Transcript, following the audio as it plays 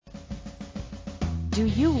Do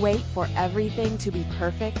you wait for everything to be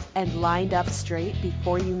perfect and lined up straight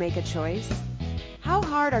before you make a choice? How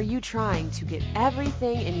hard are you trying to get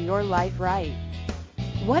everything in your life right?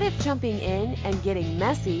 What if jumping in and getting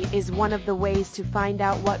messy is one of the ways to find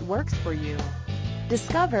out what works for you?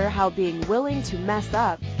 Discover how being willing to mess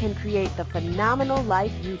up can create the phenomenal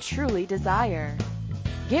life you truly desire.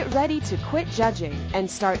 Get ready to quit judging and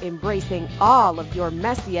start embracing all of your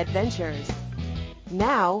messy adventures.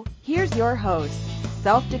 Now, here's your host,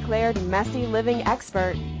 self-declared messy living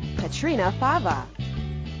expert, Katrina Fava.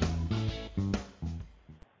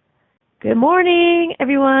 Good morning,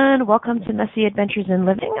 everyone. Welcome to Messy Adventures in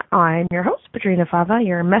Living. I'm your host, Katrina Fava,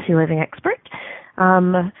 your messy living expert.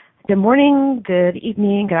 Good morning, good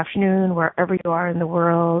evening, good afternoon, wherever you are in the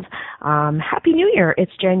world. Happy New Year.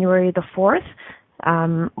 It's January the 4th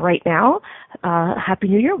right now. Happy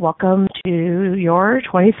New Year. Welcome to your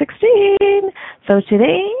 2016. So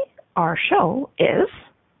today, our show is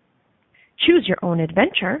Choose Your Own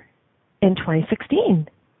Adventure in 2016.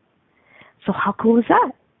 So how cool is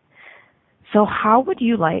that? So how would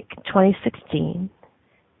you like 2016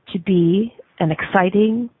 to be an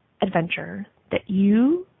exciting adventure that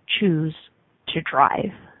you choose to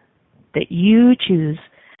drive, that you choose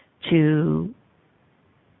to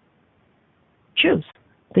choose,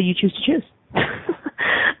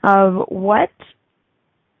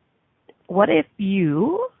 What if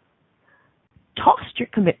you tossed your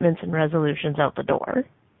commitments and resolutions out the door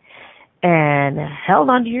and held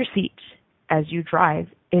onto your seat as you drive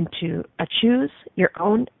into a Choose Your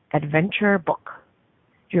Own Adventure book?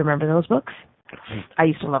 Do you remember those books? I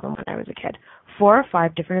used to love them when I was a kid. 4 or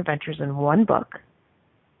 5 different adventures in one book.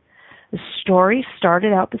 The story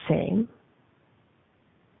started out the same,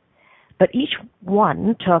 but each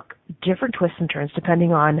one took different twists and turns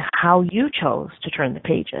depending on how you chose to turn the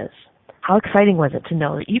pages. How exciting was it to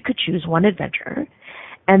know that you could choose one adventure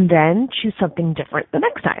and then choose something different the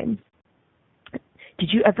next time?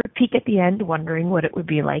 Did you ever peek at the end wondering what it would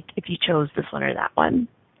be like if you chose this one or that one?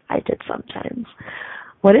 I did sometimes.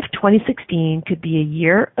 What if 2016 could be a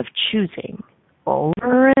year of choosing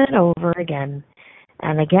over and over again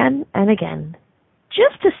and again and again,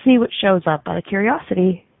 just to see what shows up out of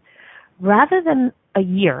curiosity, rather than a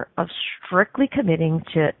year of strictly committing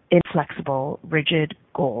to inflexible, rigid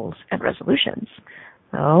goals and resolutions?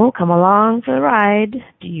 Oh, come along for the ride.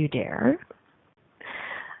 Do you dare?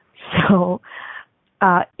 So,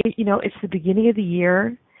 it's the beginning of the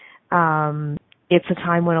year. It's a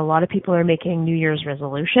time when a lot of people are making New Year's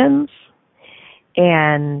resolutions.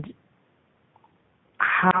 And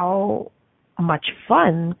how much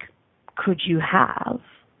fun could you have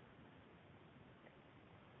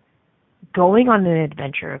going on an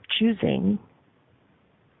adventure of choosing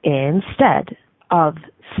instead of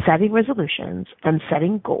setting resolutions and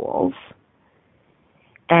setting goals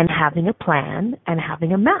and having a plan and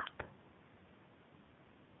having a map?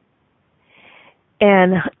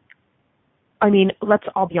 And, let's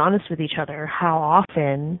all be honest with each other. How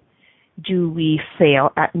often do we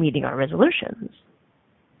fail at meeting our resolutions?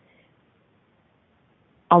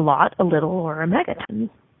 A lot, a little, or a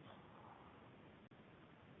megaton?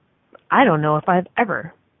 I don't know if I've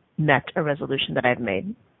ever met a resolution that I've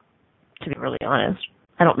made, to be really honest.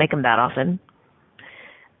 I don't make them that often.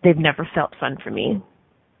 They've never felt fun for me.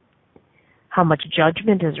 How much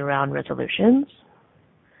judgment is around resolutions?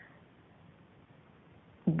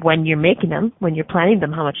 When you're making them, when you're planning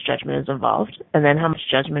them, how much judgment is involved, and then how much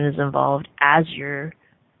judgment is involved as you're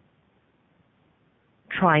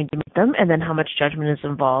trying to meet them, and then how much judgment is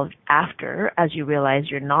involved after, as you realize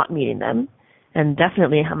you're not meeting them, and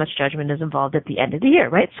definitely how much judgment is involved at the end of the year,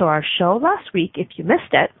 right? So our show last week, if you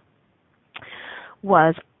missed it,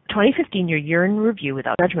 was 2015, your year in review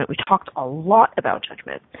without judgment. We talked a lot about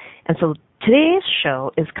judgment. And so today's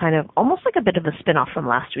show is kind of almost like a bit of a spin-off from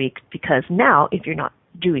last week, because now if you're not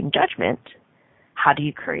doing judgment, how do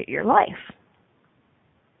you create your life?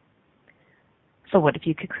 So what if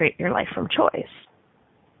you could create your life from choice?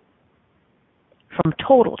 From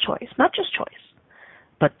total choice, not just choice,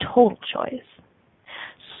 but total choice.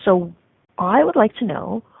 So I would like to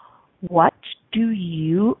know, what do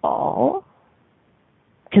you all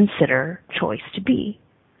consider choice to be?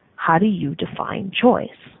 How do you define choice?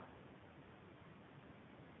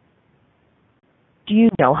 Do you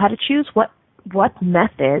know how to choose? What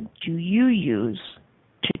method do you use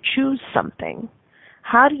to choose something?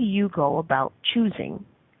 How do you go about choosing?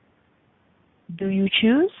 Do you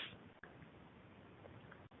choose?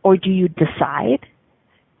 Or do you decide?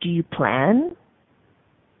 Do you plan?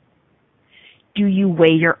 Do you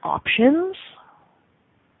weigh your options?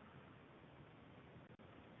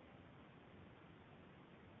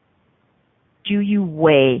 Do do you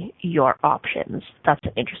weigh your options? That's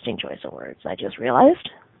an interesting choice of words, I just realized.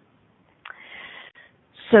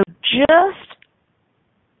 So just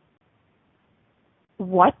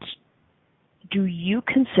what do you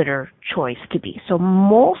consider choice to be? So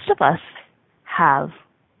most of us have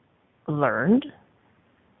not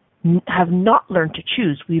learned to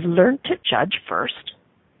choose. We've learned to judge first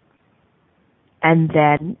and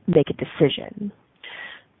then make a decision.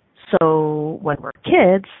 So when we're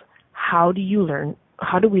kids, how do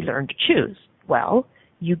we learn to choose? Well,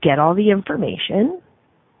 you get all the information,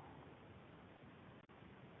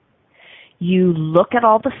 you look at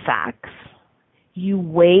all the facts, you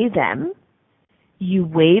weigh them, you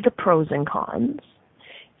weigh the pros and cons,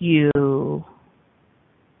 you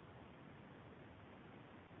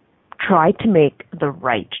try to make the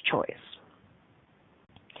right choice.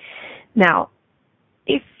 Now,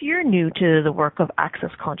 if you're new to the work of Access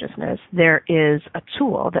Consciousness, there is a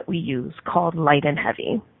tool that we use called Light and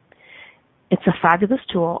Heavy. It's a fabulous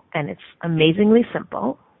tool, and it's amazingly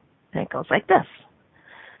simple, and it goes like this.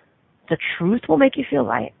 The truth will make you feel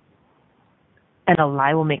light, and a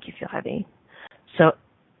lie will make you feel heavy. So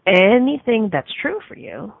anything that's true for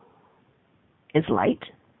you is light,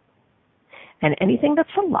 and anything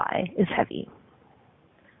that's a lie is heavy.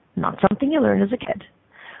 Not something you learned as a kid.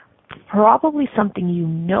 Probably something you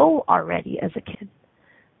know already as a kid,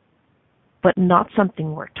 but not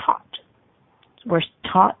something we're taught. We're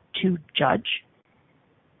taught to judge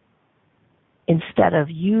instead of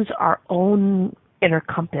use our own inner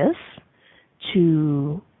compass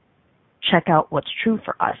to check out what's true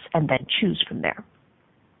for us and then choose from there.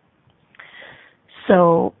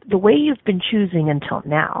 So the way you've been choosing until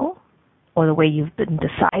now, or the way you've been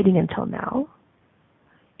deciding until now,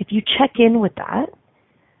 if you check in with that,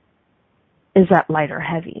 is that light or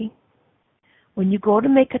heavy? When you go to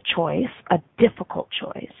make a choice, a difficult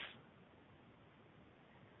choice,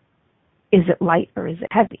 is it light or is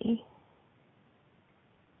it heavy?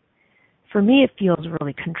 For me, it feels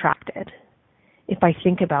really contracted if I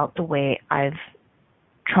think about the way I've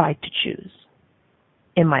tried to choose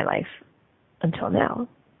in my life until now.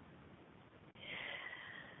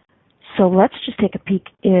 So let's just take a peek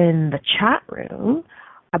in the chat room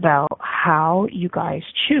about how you guys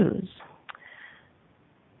choose.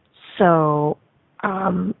 So,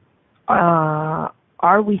 are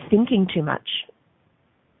we thinking too much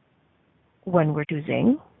when we're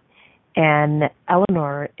choosing? And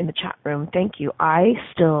Eleanor in the chat room, thank you. I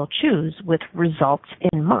still choose with results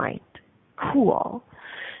in mind. Cool.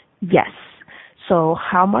 Yes. So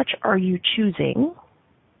how much are you choosing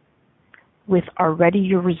with already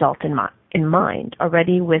your result in mind,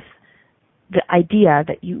 already with the idea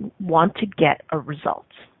that you want to get a result?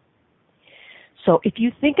 So if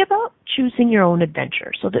you think about choosing your own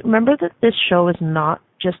adventure, so that remember that this show is not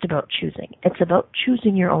just about choosing. It's about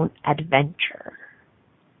choosing your own adventure.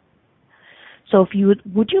 So if you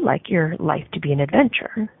would you like your life to be an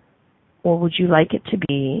adventure? Or would you like it to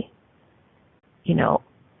be, a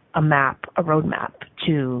roadmap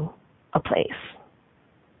to a place?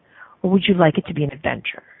 Or would you like it to be an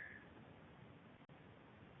adventure?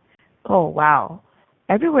 Oh, wow.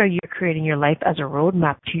 Everywhere you're creating your life as a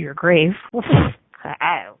roadmap to your grave. That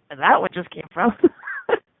one just came from.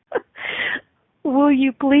 Will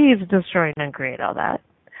you please destroy and uncreate all that?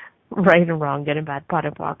 Right and wrong, good and bad, pot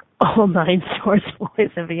and pock, all nine source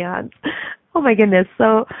boys and beyond. Oh my goodness.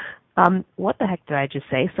 So, what the heck did I just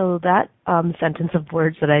say? So that sentence of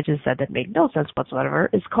words that I just said that made no sense whatsoever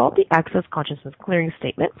is called the Access Consciousness Clearing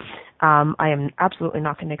Statement. I am absolutely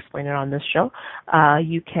not going to explain it on this show.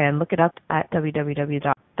 You can look it up at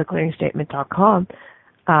www.theclearingstatement.com.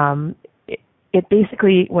 It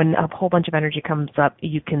basically, when a whole bunch of energy comes up,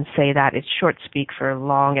 you can say that it's short speak for a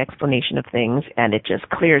long explanation of things, and it just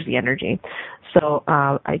clears the energy. So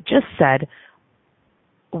I just said,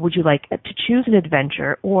 would you like to choose an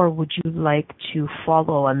adventure, or would you like to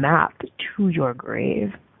follow a map to your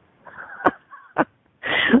grave?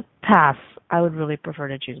 Pass. I would really prefer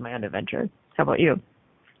to choose my own adventure. How about you?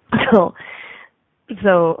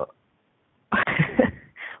 So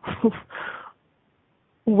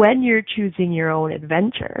when you're choosing your own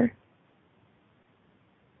adventure,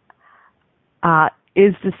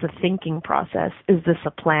 is this a thinking process? Is this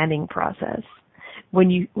a planning process? When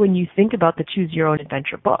you think about the Choose Your Own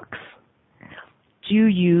Adventure books, do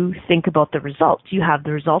you think about the result? Do you have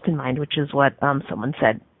the result in mind, which is what someone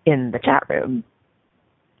said in the chat room?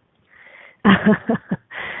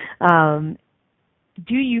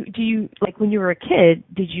 Do you like when you were a kid?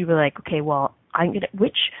 Did you be like, okay, well,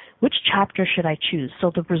 which chapter should I choose? So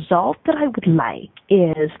the result that I would like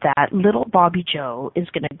is that little Bobby Joe is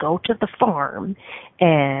going to go to the farm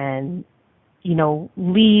and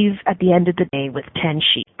leave at the end of the day with 10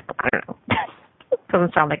 sheep. I don't know.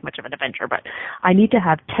 Doesn't sound like much of an adventure, but I need to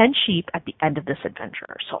have 10 sheep at the end of this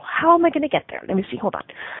adventure. So how am I going to get there? Let me see. Hold on.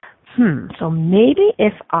 So maybe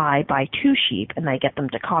if I buy 2 sheep and I get them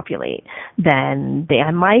to copulate, then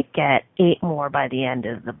I might get 8 more by the end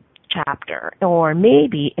of the chapter. Or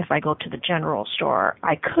maybe if I go to the general store,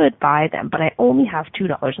 I could buy them, but I only have $2,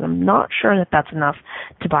 and I'm not sure that that's enough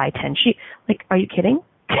to buy 10 sheep. Like, are you kidding?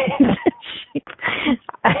 Sheep.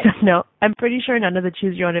 I don't know. I'm pretty sure none of the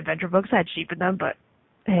Choose Your Own Adventure books had sheep in them, but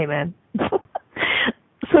hey, man.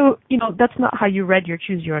 So, that's not how you read your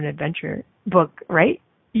Choose Your Own Adventure book, right?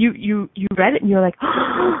 You read it and you're like,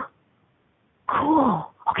 oh,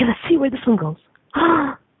 cool. Okay, let's see where this one goes.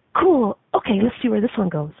 Cool. Okay, let's see where this one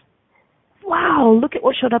goes. Wow, look at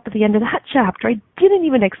what showed up at the end of that chapter. I didn't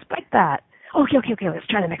even expect that. Okay, let's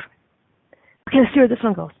try the next one. Okay, let's see where this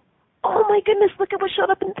one goes. Oh my goodness, look at what showed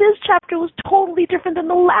up in this chapter. It was totally different than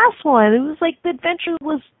the last one. It was like the adventure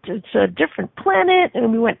was to a different planet,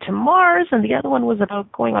 and we went to Mars, and the other one was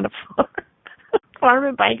about going on a farm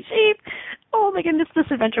and buying sheep. Oh my goodness, this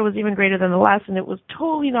adventure was even greater than the last, and it was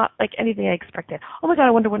totally not like anything I expected. Oh my god,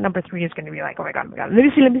 I wonder what number 3 is going to be like. Oh my god. Let me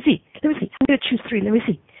see. I'm going to choose 3. Let me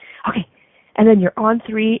see. Okay. And then you're on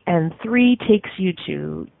 3, and 3 takes you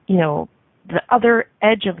to, the other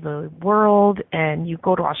edge of the world, and you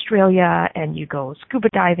go to Australia, and you go scuba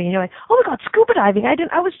diving, and you're like, oh my god, scuba diving!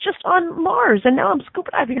 I was just on Mars, and now I'm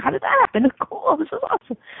scuba diving. How did that happen? Cool, this is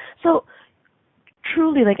awesome. So,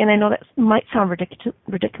 truly, and I know that might sound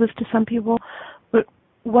ridiculous to some people, but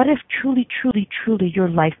what if truly, truly, truly your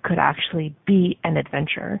life could actually be an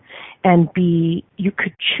adventure, and you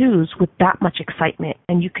could choose with that much excitement,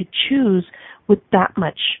 and you could choose with that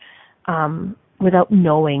much, without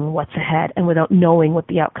knowing what's ahead, and without knowing what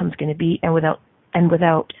the outcome's going to be, and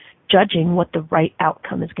without judging what the right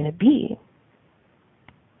outcome is going to be.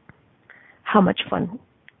 How much fun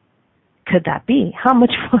could that be? How much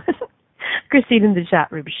fun? Christine in the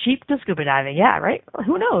chat room, sheep to scuba diving. Yeah, right?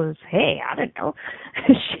 Who knows? Hey, I don't know.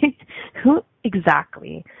 Who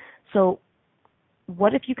exactly? So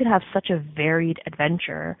what if you could have such a varied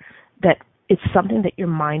adventure that it's something that your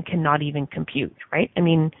mind cannot even compute, right? I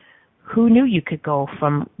mean, who knew you could go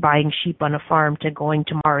from buying sheep on a farm to going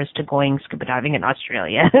to Mars to going scuba diving in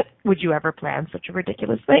Australia? Would you ever plan such a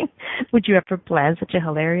ridiculous thing? Would you ever plan such a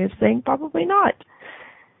hilarious thing? Probably not.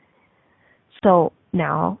 So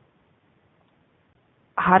now,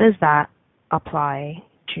 how does that apply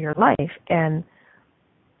to your life? And,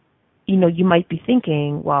 you might be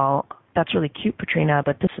thinking, well, that's really cute, Patrina,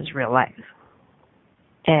 but this is real life.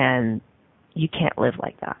 And you can't live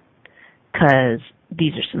like that, because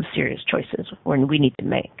these are some serious choices we need to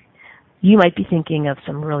make. You might be thinking of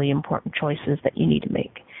some really important choices that you need to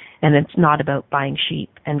make, and it's not about buying sheep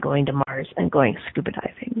and going to Mars and going scuba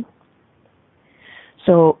diving.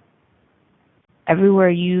 So everywhere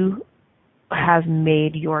you have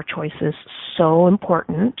made your choices so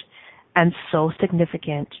important and so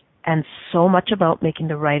significant and so much about making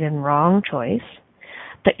the right and wrong choice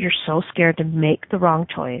that you're so scared to make the wrong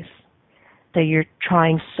choice, that you're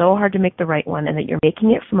trying so hard to make the right one, and that you're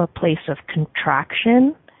making it from a place of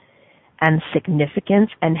contraction and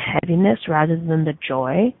significance and heaviness rather than the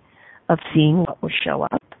joy of seeing what will show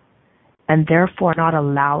up, and therefore not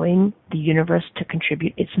allowing the universe to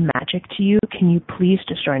contribute its magic to you. Can you please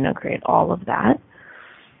destroy and uncreate all of that?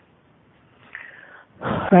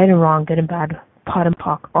 Right and wrong, good and bad, pot and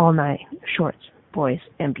pock, all night, shorts, boys,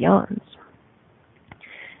 and beyonds.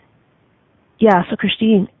 Yeah, so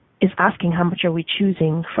Christine is asking, how much are we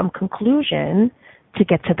choosing from conclusion to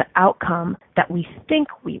get to the outcome that we think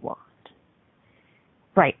we want?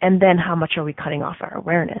 Right, and then how much are we cutting off our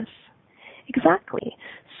awareness? Exactly.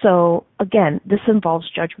 So again, this involves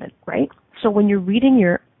judgment, right? So when you're reading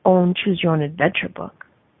your own Choose Your Own Adventure book,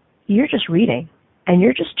 you're just reading and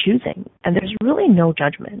you're just choosing, and there's really no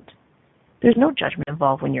judgment. There's no judgment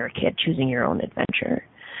involved when you're a kid choosing your own adventure.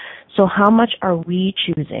 So how much are we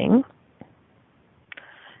choosing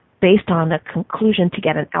based on a conclusion to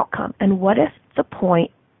get an outcome? And what if the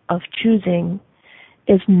point of choosing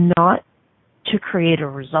is not to create a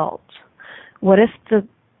result? What if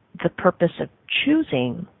the purpose of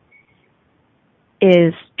choosing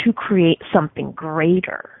is to create something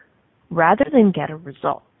greater rather than get a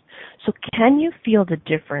result? So can you feel the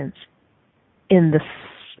difference in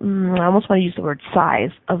I almost want to use the word size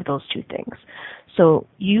of those two things? So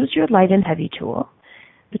use your light and heavy tool.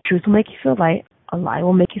 The truth will make you feel light. A lie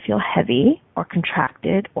will make you feel heavy or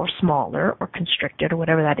contracted or smaller or constricted or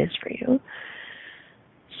whatever that is for you.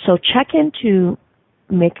 So check into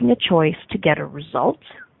making a choice to get a result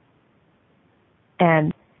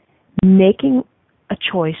and making a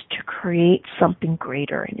choice to create something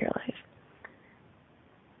greater in your life.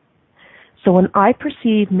 So when I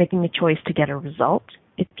perceive making a choice to get a result,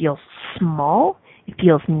 it feels small, it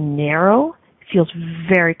feels narrow, it feels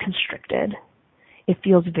very constricted. It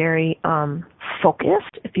feels very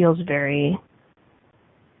focused, it feels very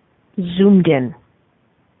zoomed in.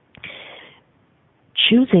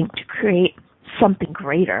 Choosing to create something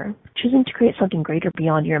greater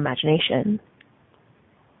beyond your imagination,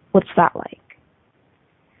 what's that like?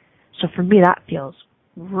 So for me, that feels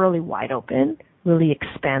really wide open, really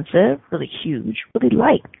expansive, really huge, really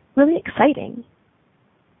light, really exciting.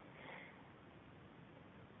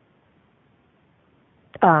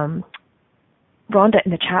 Rhonda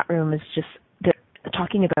in the chat room is just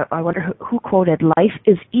talking about, I wonder who quoted, life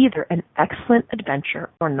is either an excellent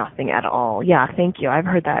adventure or nothing at all. Yeah, thank you. I've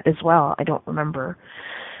heard that as well. I don't remember.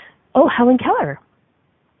 Oh, Helen Keller.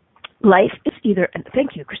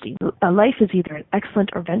 Thank you, Christine. Life is either an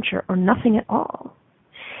excellent adventure or nothing at all.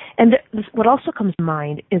 And what also comes to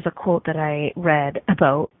mind is a quote that I read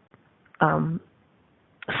about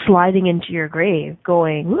sliding into your grave,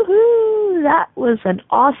 going, woohoo, that was an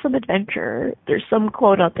awesome adventure. There's some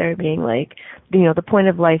quote out there being like, the point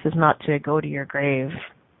of life is not to go to your grave,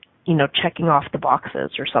 checking off the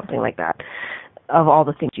boxes or something like that of all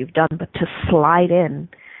the things you've done, but to slide in,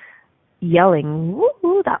 yelling,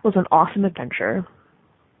 woohoo, that was an awesome adventure.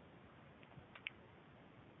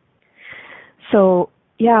 So,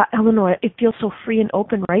 yeah, Eleanor, it feels so free and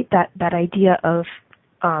open, right? That idea of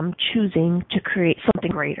choosing to create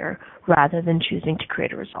something greater rather than choosing to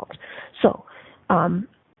create a result. So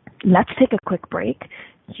let's take a quick break.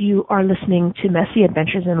 You are listening to Messy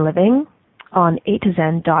Adventures in Living on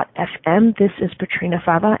A2Zen.fm. This is Petrina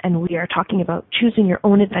Fava, and we are talking about choosing your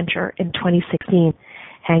own adventure in 2016.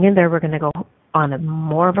 Hang in there. We're going to go on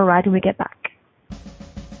more of a ride when we get back.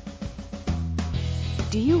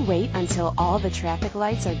 Do you wait until all the traffic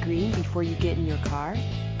lights are green before you get in your car?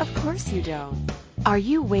 Of course you don't. Are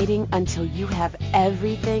you waiting until you have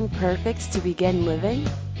everything perfect to begin living?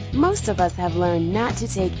 Most of us have learned not to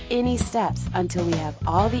take any steps until we have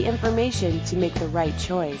all the information to make the right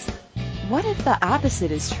choice. What if the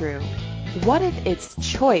opposite is true? What if it's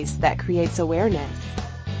choice that creates awareness?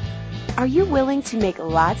 Are you willing to make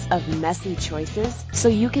lots of messy choices so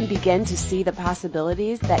you can begin to see the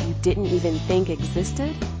possibilities that you didn't even think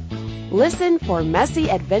existed? Listen for Messy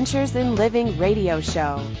Adventures in Living radio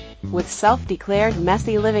show with self-declared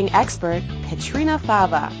messy living expert Petrina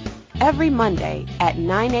Fava every Monday at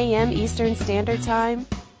 9 a.m. Eastern Standard Time,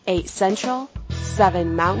 8 Central,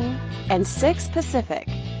 7 Mountain, and 6 Pacific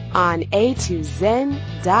on A2Zen.fm.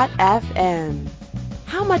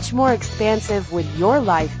 How much more expansive would your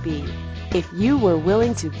life be if you were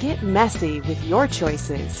willing to get messy with your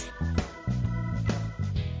choices?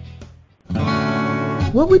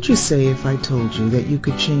 What would you say if I told you that you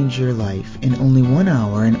could change your life in only 1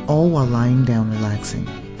 hour and all while lying down relaxing?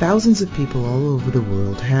 Thousands of people all over the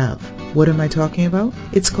world have. What am I talking about?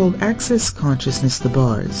 It's called Access Consciousness, the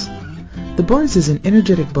bars. The bars is an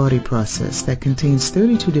energetic body process that contains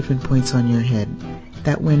 32 different points on your head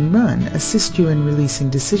that when run assist you in releasing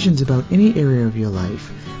decisions about any area of your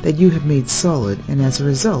life that you have made solid and as a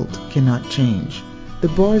result cannot change. The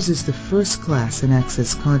bars is the first class in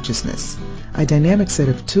Access Consciousness, a dynamic set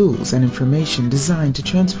of tools and information designed to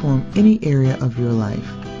transform any area of your life.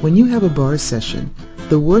 When you have a bars session,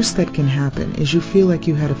 the worst that can happen is you feel like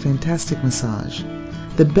you had a fantastic massage.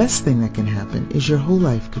 The best thing that can happen is your whole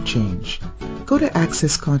life could change. Go to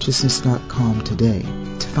accessconsciousness.com today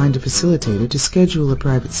to find a facilitator to schedule a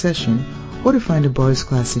private session or to find a bars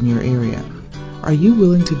class in your area. Are you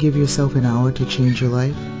willing to give yourself an hour to change your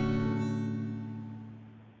life?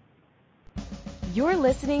 You're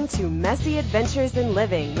listening to Messy Adventures in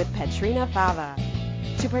Living with Petrina Fava.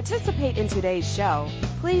 To participate in today's show,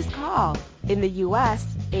 please call in the U.S.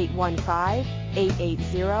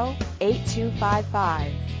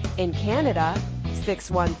 815-880-8255. In Canada,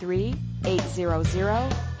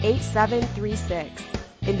 613-800-8736.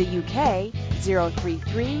 In the UK,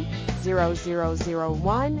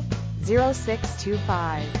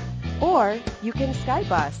 033-0001-0625. Or you can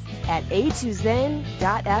Skype us at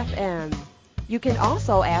A2Zen.fm. You can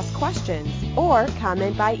also ask questions or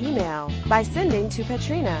comment by email by sending to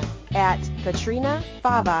Petrina at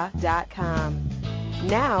petrinafava.com.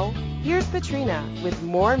 Now, here's Petrina with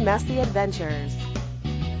more messy adventures.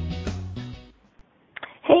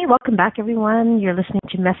 Hey, welcome back, everyone. You're listening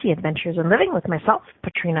to Messy Adventures in Living with myself,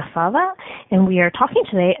 Petrina Fava, and we are talking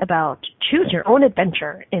today about choose your own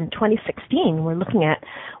adventure in 2016. We're looking at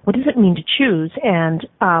what does it mean to choose, and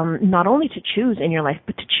not only to choose in your life,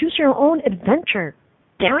 but to choose your own adventure.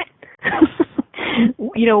 Damn it,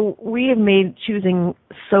 We have made choosing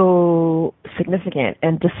so significant,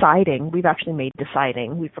 and deciding, we've actually made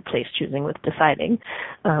deciding, we've replaced choosing with deciding,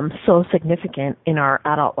 so significant in our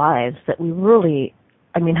adult lives that we really,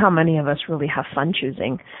 how many of us really have fun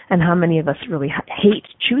choosing, and how many of us really hate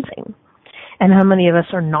choosing, and how many of us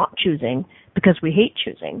are not choosing because we hate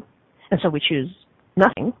choosing, and so we choose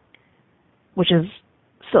nothing, which is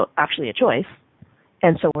so actually a choice,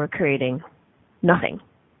 and so we're creating nothing.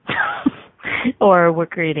 Or we're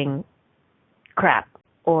creating crap,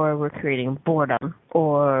 or we're creating boredom,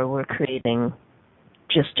 or we're creating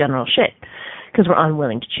just general shit because we're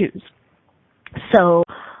unwilling to choose. So,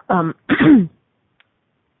 I'm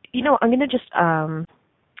going to just, I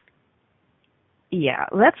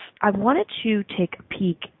wanted to take a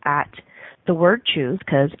peek at the word choose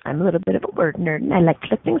because I'm a little bit of a word nerd and I like to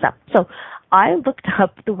look things up. So I looked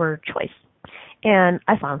up the word choice, and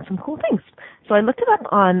I found some cool things. So I looked it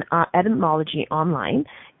up on etymology online,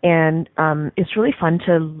 and it's really fun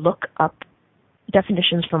to look up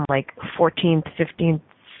definitions from like 14th, 15th,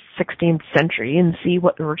 16th century and see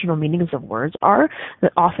what the original meanings of words are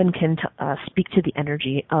that often can speak to the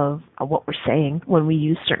energy of what we're saying when we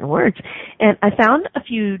use certain words. And I found a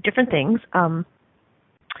few different things.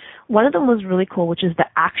 One of them was really cool, which is the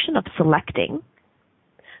action of selecting.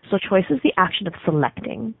 So choice is the action of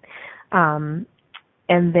selecting. And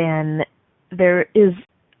then there is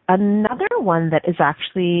another one that is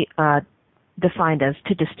actually defined as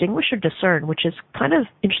to distinguish or discern, which is kind of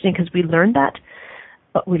interesting because we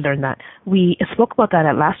spoke about that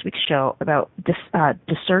at last week's show about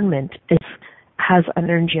discernment has an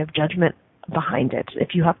energy of judgment behind it. If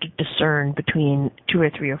you have to discern between 2 or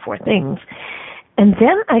 3 or 4 things. And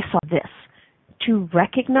then I saw this, to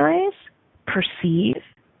recognize, perceive,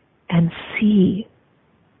 and see.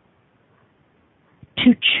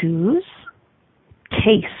 To choose,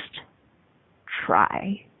 taste,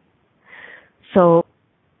 try. So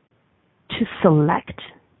to select,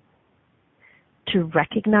 to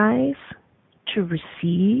recognize, to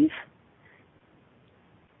receive,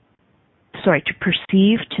 to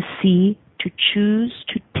perceive, to see, to choose,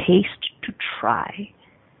 to taste, to try.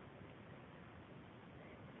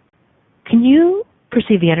 Can you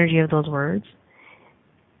perceive the energy of those words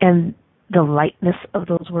and the lightness of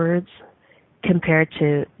those words compared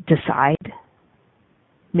to decide,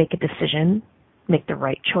 make a decision, make the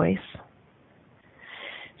right choice?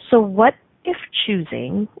 So what if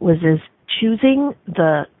choosing was choosing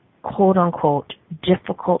the quote-unquote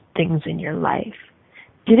difficult things in your life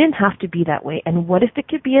didn't have to be that way? And what if it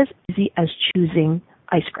could be as easy as choosing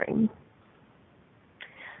ice cream?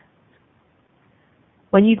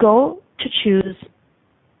 When you go to choose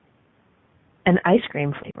an ice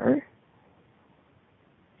cream flavor,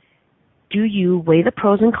 do you weigh the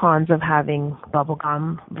pros and cons of having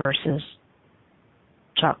bubblegum versus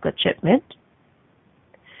chocolate chip mint?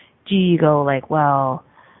 Do you go like, well,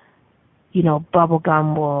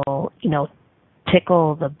 bubblegum will,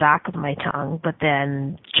 tickle the back of my tongue, but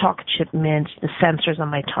then chocolate chip mint, the sensors on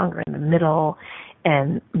my tongue are in the middle,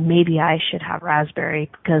 and maybe I should have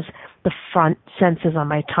raspberry because the front senses on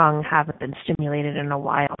my tongue haven't been stimulated in a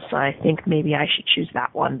while, so I think maybe I should choose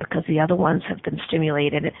that one because the other ones have been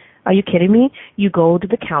stimulated. Are you kidding me? You go to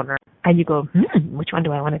the counter and you go, which one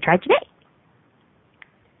do I want to try today?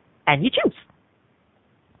 And you choose.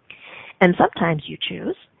 And sometimes you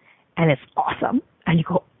choose, and it's awesome, and you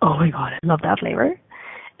go, oh my God, I love that flavor.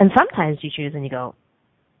 And sometimes you choose and you go,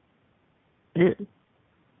 ugh.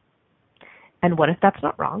 And what if that's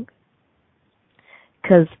not wrong?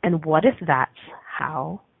 And what if that's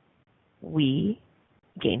how we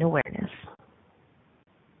gain awareness?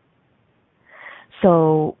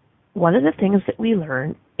 So one of the things that we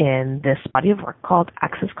learn in this body of work called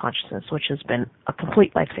Access Consciousness, which has been a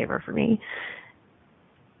complete lifesaver for me,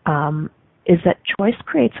 is that choice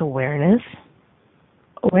creates awareness.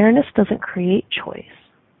 Awareness doesn't create choice.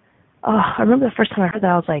 I remember the first time I heard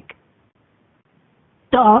that, I was like,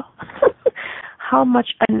 duh. How much,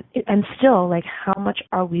 and still, like, how much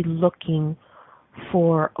are we looking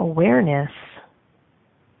for awareness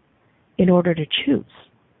in order to choose?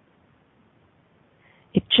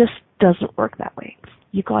 It just doesn't work that way.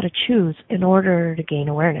 You got to choose in order to gain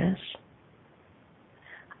awareness.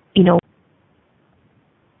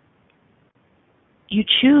 You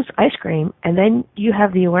choose ice cream, and then you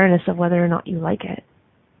have the awareness of whether or not you like it.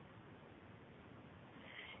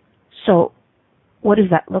 So what does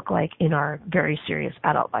that look like in our very serious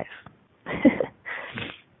adult life?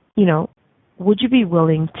 Would you be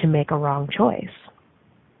willing to make a wrong choice?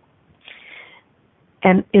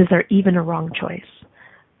 And is there even a wrong choice?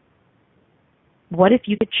 What if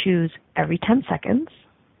you could choose every 10 seconds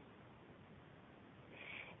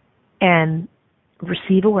and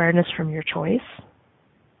receive awareness from your choice,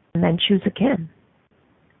 and then choose again.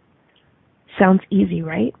 Sounds easy,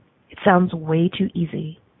 right? It sounds way too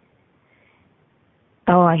easy.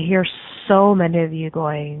 Oh, I hear so many of you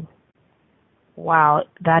going, wow,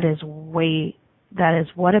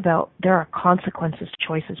 what about, there are consequences to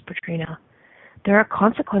choices, Patrina. There are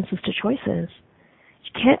consequences to choices.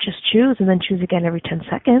 You can't just choose and then choose again every 10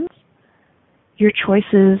 seconds. Your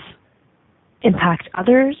choices impact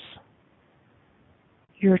others.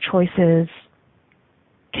 Your choices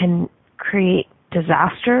can create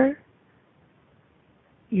disaster.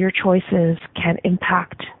 Your choices can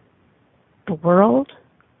impact the world.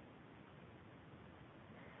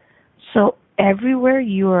 So everywhere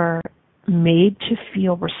you are made to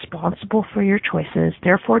feel responsible for your choices,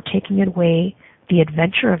 therefore taking away the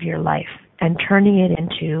adventure of your life and turning it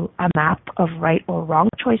into a map of right or wrong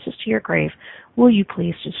choices to your grave, will you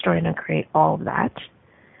please destroy and uncreate all of that?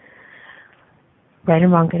 Right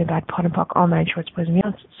and wrong, good and bad, pot and pock, all nine shorts, boys and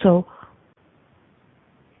beyonds. So,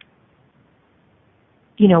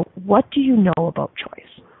 what do you know about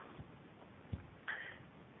choice?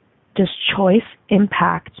 Does choice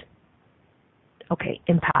impact? Okay,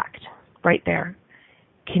 impact, right there.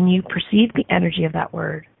 Can you perceive the energy of that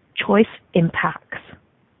word? Choice impacts.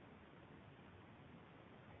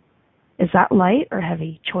 Is that light or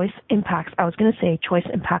heavy? Choice impacts. I was going to say choice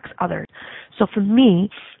impacts others. So for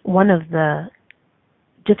me, one of the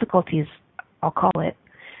difficulties, I'll call it,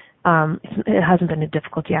 it hasn't been a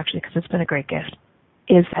difficulty actually because it's been a great gift,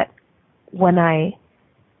 is that when I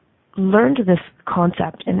learned this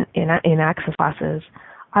concept in access classes,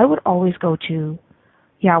 I would always go to,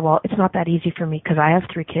 it's not that easy for me because I have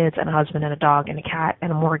 3 kids and a husband and a dog and a cat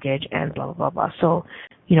and a mortgage and blah, blah, blah, blah. So,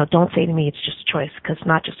 don't say to me it's just a choice, because it's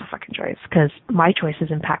not just a fucking choice, because my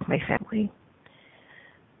choices impact my family.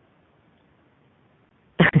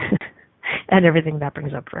 And everything that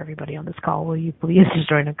brings up for everybody on this call. Will you please just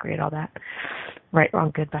join and create all that? Right,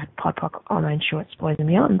 wrong, good, bad, pod, poc, all nine shorts, boys and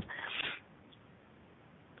beyonds.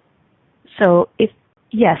 So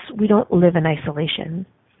yes, we don't live in isolation.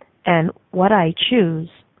 And what I choose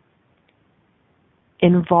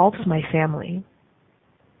involves my family.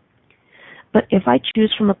 But if I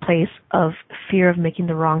choose from a place of fear of making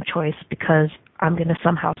the wrong choice because I'm going to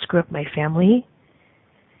somehow screw up my family,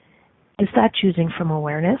 is that choosing from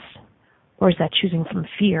awareness or is that choosing from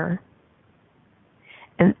fear?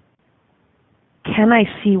 And can I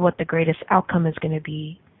see what the greatest outcome is going to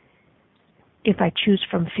be if I choose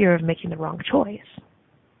from fear of making the wrong choice?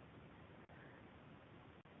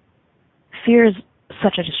 Fear is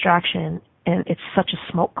such a distraction and it's such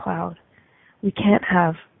a smoke cloud. We can't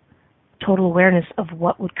have total awareness of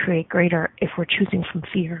what would create greater if we're choosing from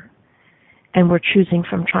fear and we're choosing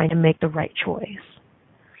from trying to make the right choice.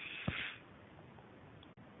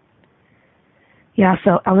 Yeah,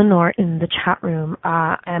 so Eleanor in the chat room,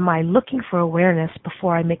 am I looking for awareness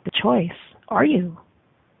before I make the choice? Are you?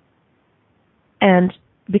 And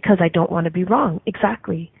because I don't want to be wrong.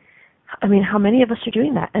 Exactly. I mean, how many of us are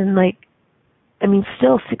doing that? And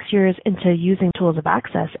still 6 years into using tools of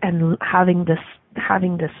access and having this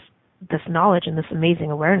knowledge and this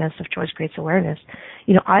amazing awareness of choice creates awareness,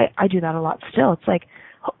 I do that a lot still. It's like,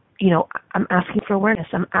 I'm asking for awareness.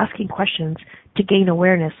 I'm asking questions to gain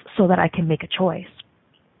awareness so that I can make a choice.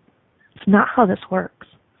 It's not how this works.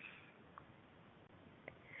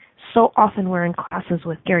 So often we're in classes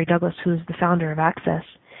with Gary Douglas, who's the founder of Access,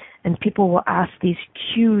 and people will ask these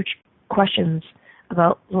huge questions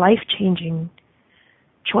about life-changing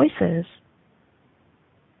choices,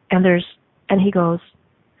 and he goes,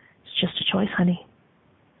 it's just a choice, honey.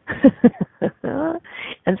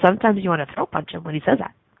 And sometimes you want to throat punch him when he says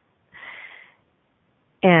that.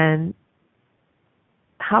 And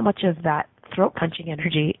how much of that throat punching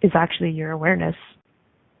energy is actually your awareness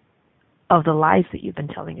of the lies that you've been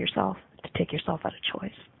telling yourself to take yourself out of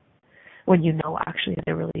choice, when you know actually that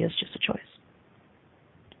there really is just a choice.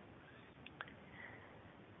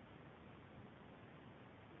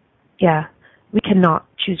 Yeah, we cannot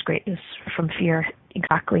choose greatness from fear.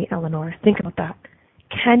 Exactly, Eleanor. Think about that.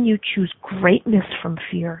 Can you choose greatness from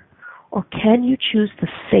fear? Or can you choose the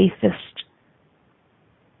safest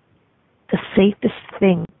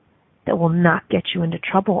thing that will not get you into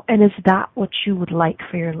trouble? And is that what you would like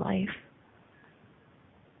for your life?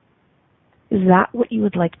 Is that what you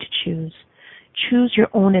would like to choose? Choose your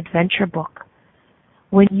own adventure book.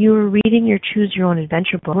 When you're reading your choose your own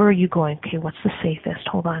adventure book, where are you going? Okay, what's the safest?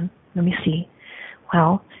 Hold on, let me see.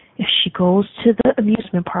 Well, if she goes to the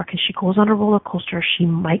amusement park and she goes on a roller coaster, she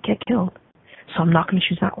might get killed. So I'm not going to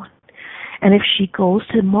choose that one. And if she goes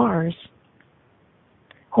to Mars,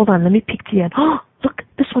 hold on, let me peek to the end. Oh, look,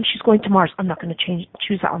 this one, she's going to Mars. I'm not going to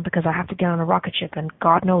choose that one because I have to get on a rocket ship, and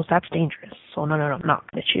God knows that's dangerous. So no, I'm not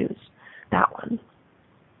going to choose that one.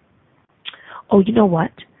 Oh, you know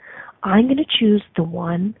what? I'm going to choose the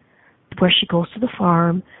one where she goes to the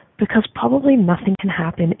farm because probably nothing can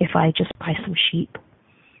happen if I just buy some sheep,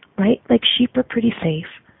 right? Like, sheep are pretty safe.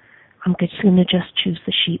 I'm just going to choose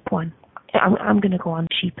the sheep one. I'm going to go on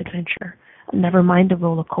the sheep adventure. Never mind the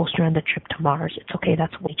roller coaster and the trip to Mars. It's okay,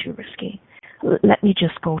 that's way too risky. Let me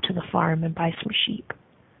just go to the farm and buy some sheep.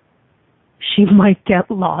 She might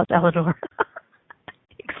get lost, Eleanor.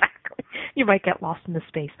 Exactly. You might get lost in the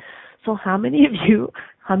space. So how many of you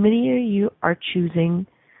are choosing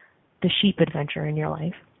the sheep adventure in your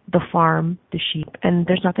life? The farm, the sheep. And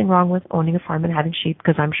there's nothing wrong with owning a farm and having sheep,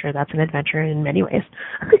 because I'm sure that's an adventure in many ways.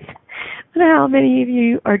 But how many of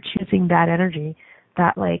you are choosing that energy?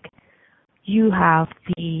 That, like, you have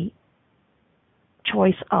the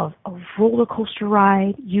choice of a roller coaster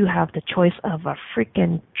ride, you have the choice of a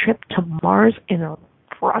freaking trip to Mars in a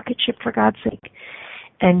rocket ship, for God's sake,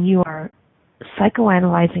 and you are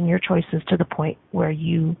psychoanalyzing your choices to the point where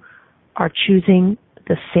you are choosing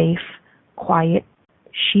the safe, quiet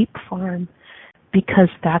sheep farm because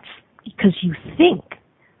you think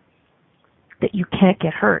that you can't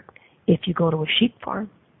get hurt if you go to a sheep farm.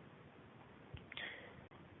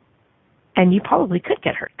 And you probably could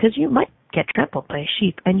get hurt because you might get trampled by a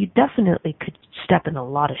sheep, and you definitely could step in a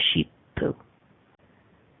lot of sheep poo.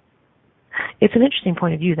 It's an interesting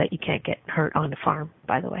point of view that you can't get hurt on a farm,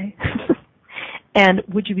 by the way. And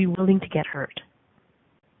would you be willing to get hurt?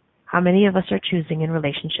 How many of us are choosing in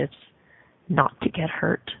relationships not to get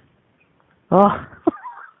hurt? Oh,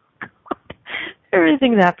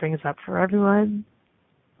 everything that brings up for everyone.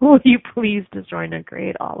 Will you please destroy and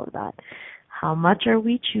create all of that? How much are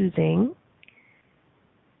we choosing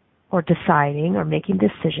or deciding or making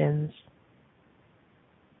decisions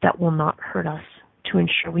that will not hurt us to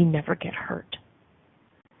ensure we never get hurt?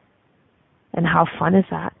 And how fun is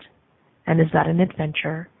that? And is that an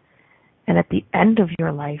adventure? And at the end of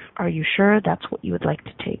your life, are you sure that's what you would like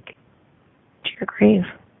to take to your grave?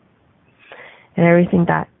 And everything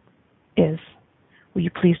that is, will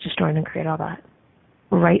you please destroy and create all that?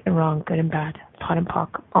 Right and wrong, good and bad, pot and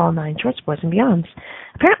pock, all nine shorts, boys and beyonds.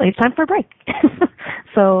 Apparently, it's time for a break.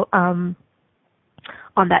 So, on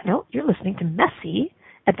that note, you're listening to Messy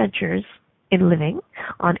Adventures in Living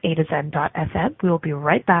on A to Zen.fm. We will be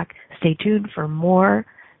right back. Stay tuned for more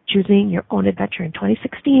Choosing Your Own Adventure in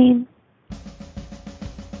 2016.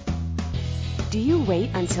 Do you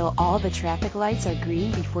wait until all the traffic lights are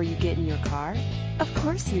green before you get in your car? Of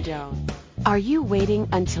course you don't. Are you waiting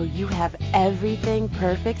until you have everything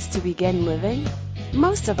perfect to begin living?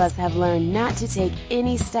 Most of us have learned not to take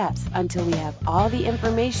any steps until we have all the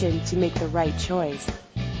information to make the right choice.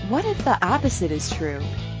 What if the opposite is true?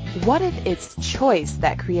 What if it's choice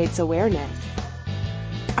that creates awareness?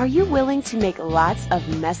 Are you willing to make lots of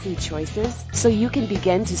messy choices so you can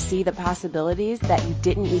begin to see the possibilities that you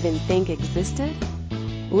didn't even think existed?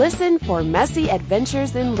 Listen for Messy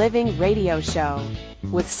Adventures in Living radio show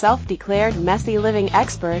with self-declared messy living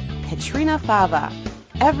expert Katrina Fava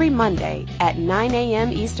every Monday at 9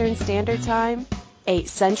 a.m. Eastern Standard Time, 8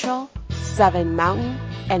 Central, 7 Mountain,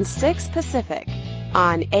 and 6 Pacific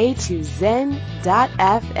on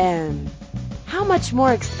A2Zen.fm. How much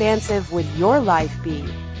more expansive would your life be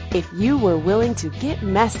if you were willing to get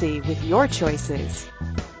messy with your choices?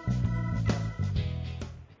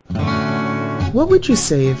 What would you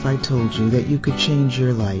say if I told you that you could change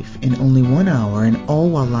your life in only 1 hour and all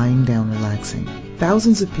while lying down relaxing?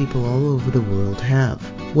 Thousands of people all over the world have.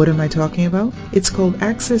 What am I talking about? It's called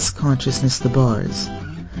Access Consciousness, the bars.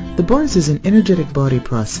 The bars is an energetic body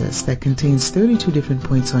process that contains 32 different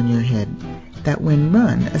points on your head that, when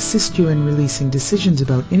run, assist you in releasing decisions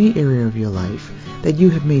about any area of your life that you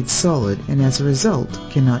have made solid and as a result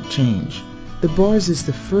cannot change. The bars is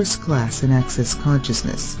the first class in Access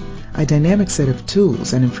Consciousness, a dynamic set of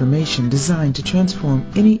tools and information designed to transform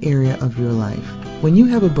any area of your life. When you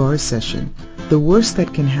have a bars session, the worst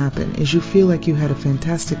that can happen is you feel like you had a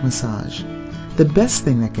fantastic massage. The best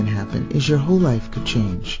thing that can happen is your whole life could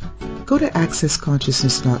change. Go to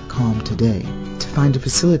accessconsciousness.com today to find a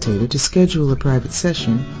facilitator, to schedule a private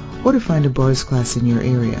session, or to find a bars class in your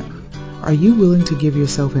area. Are you willing to give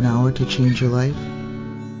yourself an hour to change your life?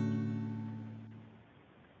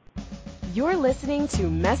 You're listening to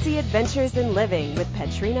Messy Adventures in Living with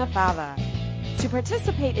Katrina Fava. To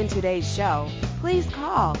participate in today's show, please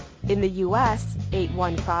call in the U.S.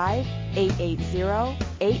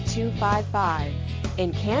 815-880-8255.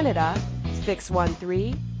 In Canada,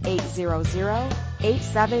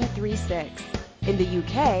 613-800-8736. In the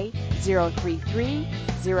UK, 033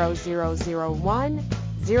 0001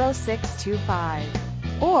 0625.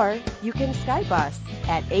 Or you can Skype us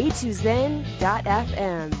at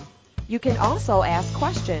a2zen.fm. You can also ask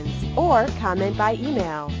questions or comment by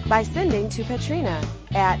email by sending to Patrina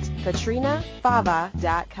at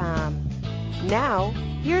patrinafava.com. Now,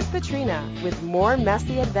 here's Patrina with more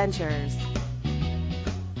Messy Adventures.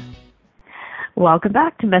 Welcome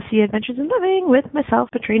back to Messy Adventures in Living with myself,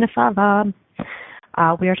 Patrina Fava.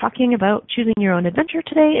 We are talking about choosing your own adventure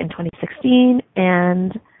today in 2016,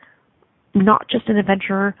 and not just an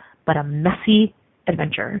adventure, but a messy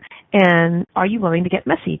adventure. And are you willing to get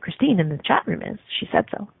messy? Christine in the chat room is. She said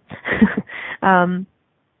so.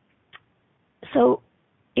 So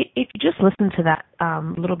if you just listen to that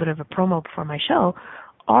little bit of a promo before my show,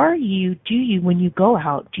 when you go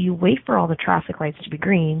out, do you wait for all the traffic lights to be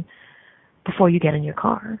green before you get in your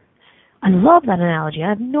car? I love that analogy. I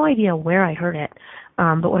have no idea where I heard it,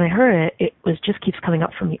 but when I heard it, it just keeps coming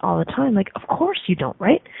up for me all the time. Like, of course you don't,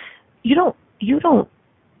 right? You don't.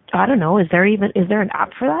 I don't know. Is there an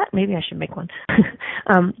app for that? Maybe I should make one.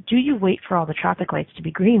 Do you wait for all the traffic lights to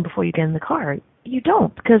be green before you get in the car? You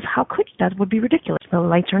don't, because how could you? That would be ridiculous. The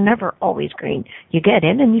lights are never always green. You get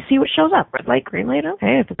in and you see what shows up. Red light, green light.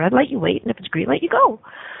 Okay. If it's red light, you wait, and if it's green light, you go.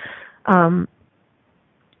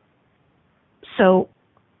 So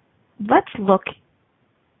let's look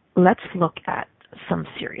at some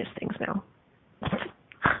serious things now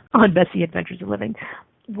on Messy Adventures of Living.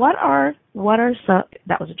 What are some,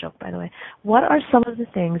 that was a joke, by the way. What are some of the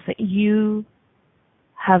things that you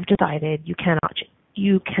have decided you cannot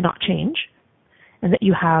change and that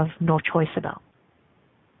you have no choice about?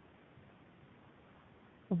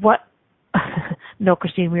 What? No,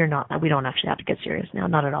 Christine, we don't actually have to get serious now,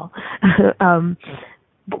 not at all.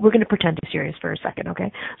 But we're going to pretend to be serious for a second,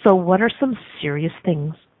 okay? So what are some serious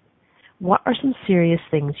things? What are some serious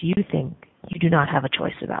things you think you do not have a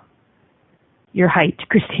choice about? Your height,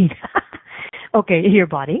 Christine. Okay, your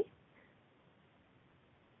body.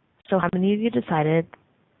 So how many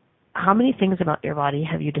things about your body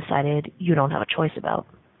have you decided you don't have a choice about?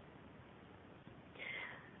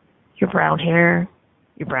 Your brown hair,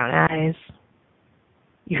 your brown eyes,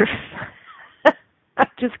 I'm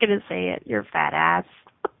just going to say it, your fat ass.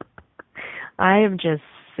 I am just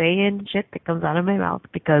saying shit that comes out of my mouth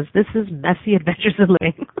because this is Messy Adventures of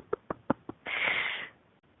Living.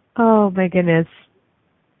 Oh my goodness.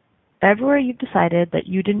 Everywhere you've decided that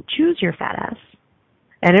you didn't choose your fat ass,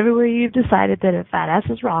 and everywhere you've decided that a fat ass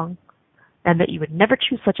is wrong, and that you would never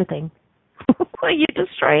choose such a thing, you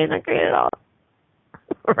destroy and create it all.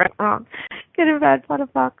 Right, wrong. Good and bad, fun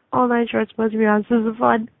and fuck, all nine shorts, boys and beyond. This is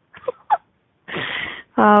fun.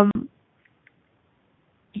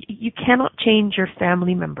 You cannot change your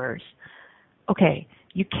family members. Okay,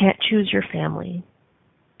 you can't choose your family.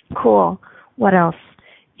 Cool. What else?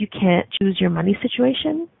 You can't choose your money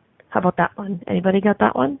situation. How about that one? Anybody got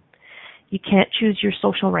that one? You can't choose your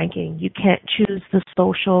social ranking. You can't choose the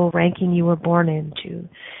social ranking you were born into.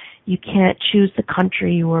 You can't choose the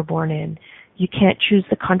country you were born in. You can't choose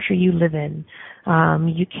the country you live in.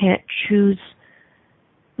 You can't choose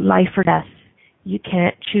life or death. You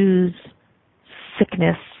can't choose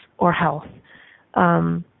sickness or health.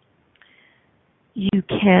 You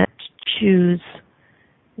can't choose.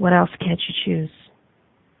 What else can't you choose?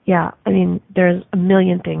 Yeah, I mean, there's a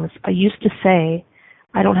million things. I used to say,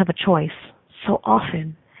 I don't have a choice so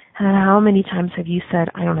often. And how many times have you said,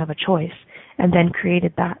 I don't have a choice, and then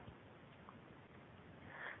created that?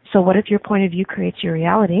 So what if your point of view creates your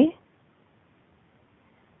reality?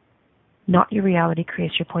 Not your reality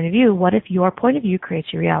creates your point of view. What if your point of view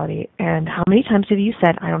creates your reality? And how many times have you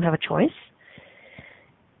said, I don't have a choice,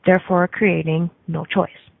 therefore creating no choice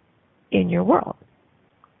in your world?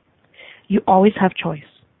 You always have choice.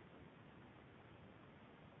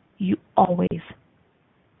 You always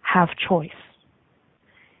have choice.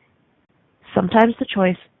 Sometimes the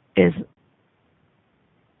choice is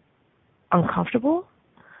uncomfortable.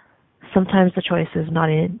 Sometimes the choice is not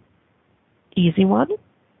an easy one.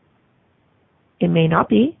 It may not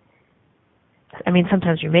be. I mean,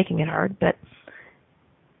 sometimes you're making it hard, but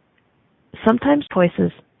sometimes choice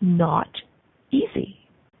is not easy.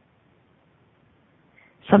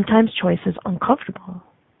 Sometimes choice is uncomfortable.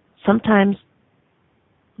 Sometimes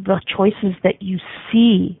the choices that you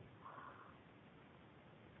see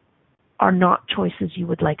are not choices you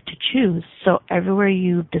would like to choose. So everywhere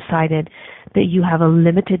you've decided that you have a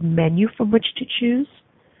limited menu from which to choose,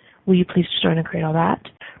 will you please start and create all that?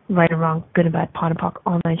 Right or wrong, good and bad, pot and pock,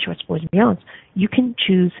 all nine shorts, boys and beyonds. You can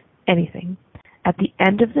choose anything. At the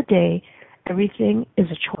end of the day, everything is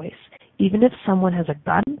a choice. Even if someone has a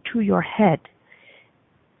gun to your head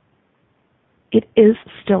It is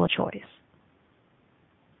still a choice.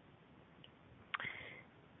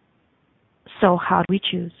 So how do we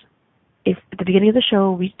choose? If at the beginning of the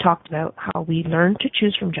show we talked about how we learn to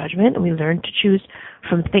choose from judgment and we learn to choose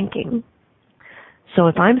from thinking. So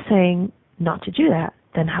if I'm saying not to do that,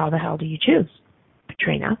 then how the hell do you choose?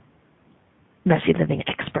 Patrina, messy living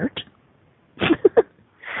expert.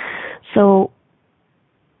 So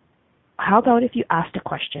how about if you asked a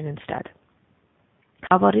question instead?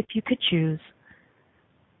 How about if you could choose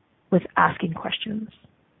with asking questions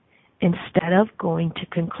instead of going to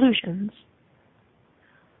conclusions?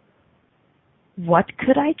 What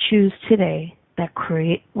could I choose today that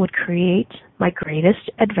would create my greatest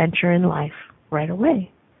adventure in life right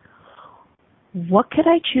away? What could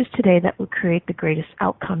I choose today that would create the greatest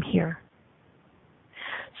outcome here?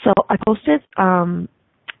 So I posted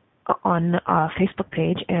on a Facebook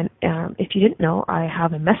page, and if you didn't know, I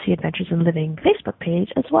have a Messy Adventures in Living Facebook page,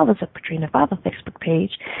 as well as a Patrina Fava Facebook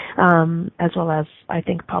page, as well as I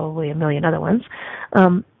think probably a million other ones.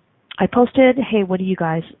 I posted, hey, what do you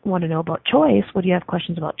guys want to know about choice? What do you have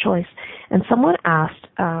questions about choice? And someone asked,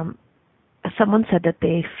 someone said that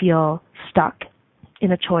they feel stuck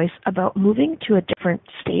in a choice about moving to a different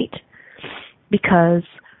state because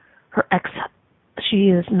her she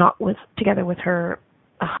is not together with her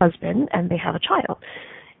husband and they have a child.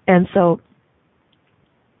 And so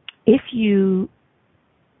if you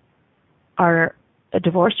are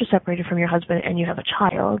divorced or separated from your husband and you have a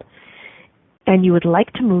child and you would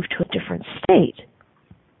like to move to a different state,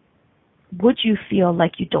 would you feel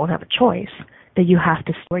like you don't have a choice, that you have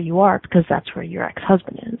to stay where you are because that's where your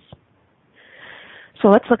ex-husband is? So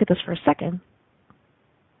let's look at this for a second.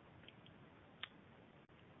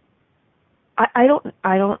 I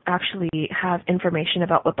don't actually have information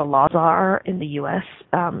about what the laws are in the U.S.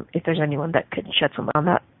 If there's anyone that could shed some light on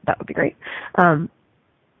that, that would be great.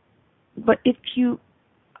 But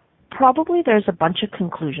probably there's a bunch of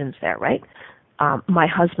conclusions there, right? My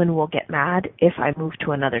husband will get mad if I move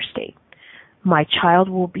to another state. My child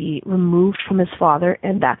will be removed from his father,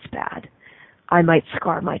 and that's bad. I might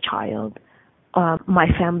scar my child. My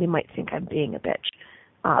family might think I'm being a bitch.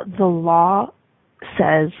 The law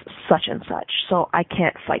says such and such, so I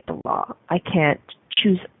can't fight the law. I can't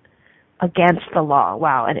choose against the law.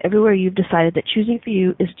 Wow. And everywhere you've decided that choosing for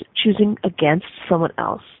you is choosing against someone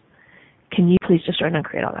else. Can you please destroy and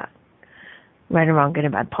uncreate all that? Right and wrong, good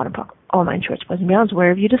and bad, pot and pock, all nine shorts, boys and beyonds. Where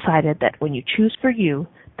have you decided that when you choose for you,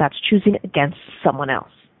 that's choosing against someone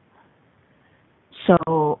else?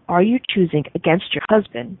 So are you choosing against your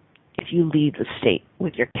husband if you leave the state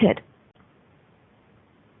with your kid?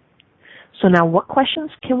 So now what questions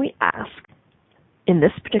can we ask in this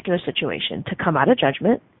particular situation to come out of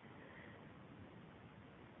judgment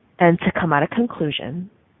and to come out of conclusion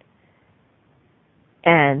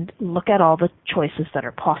and look at all the choices that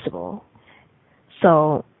are possible?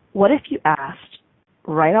 So what if you asked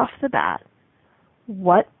right off the bat,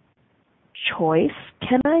 what choice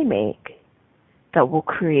can I make that will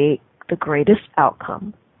create the greatest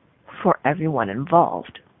outcome for everyone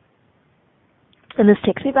involved? And this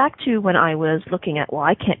takes me back to when I was looking at, well,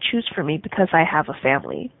 I can't choose for me because I have a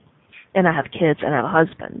family and I have kids and I have a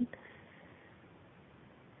husband.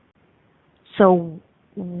 So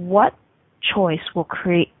what choice will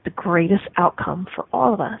create the greatest outcome for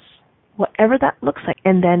all of us, whatever that looks like?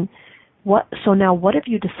 And then so now what have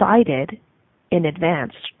you decided in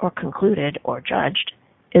advance or concluded or judged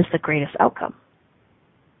is the greatest outcome?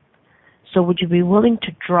 So would you be willing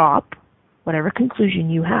to drop whatever conclusion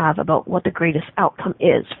you have about what the greatest outcome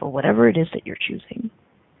is for whatever it is that you're choosing?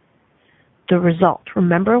 The result.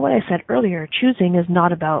 Remember what I said earlier, choosing is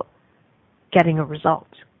not about getting a result.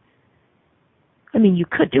 I mean, you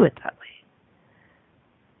could do it that way.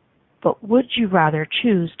 But would you rather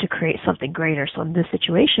choose to create something greater? So in this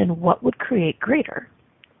situation, what would create greater?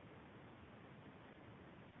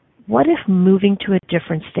 What if moving to a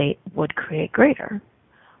different state would create greater?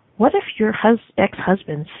 What if your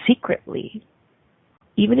ex-husband secretly,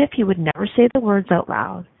 even if he would never say the words out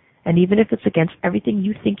loud, and even if it's against everything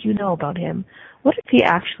you think you know about him, what if he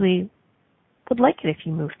actually would like it if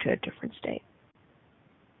you moved to a different state?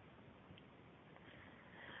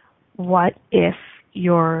 What if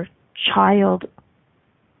your child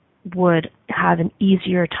would have an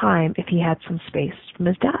easier time if he had some space from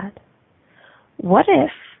his dad? What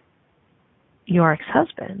if your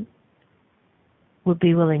ex-husband would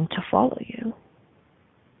be willing to follow you?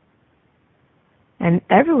 And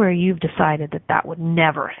everywhere you've decided that that would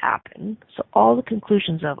never happen, so all the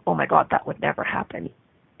conclusions of, oh my God, that would never happen,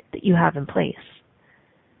 that you have in place,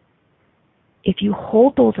 if you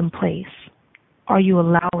hold those in place, are you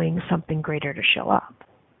allowing something greater to show up?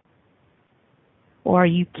 or are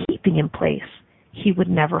you keeping in place, he would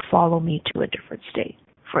never follow me to a different state,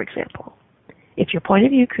 for example? If your point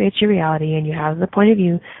of view creates your reality and you have the point of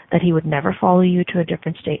view that he would never follow you to a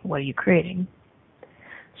different state, what are you creating?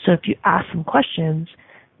 So if you ask some questions,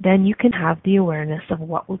 then you can have the awareness of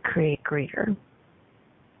what would create greater.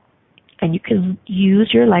 And you can use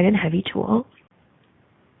your light and heavy tool.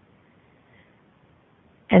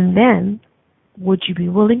 And then, would you be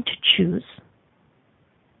willing to choose?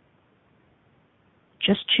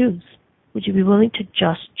 Just choose. Would you be willing to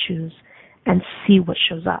just choose and see what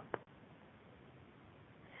shows up?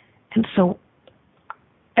 And so,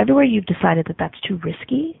 everywhere you've decided that that's too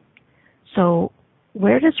risky, so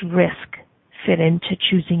where does risk fit into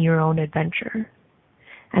choosing your own adventure?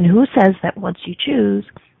 And who says that once you choose,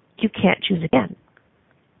 you can't choose again?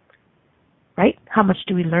 Right? How much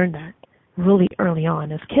do we learn that really early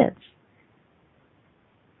on as kids?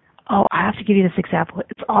 Oh, I have to give you this example.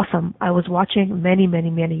 It's awesome. I was watching many, many,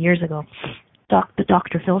 many years ago the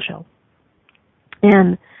Dr. Phil show.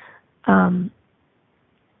 And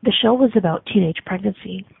the show was about teenage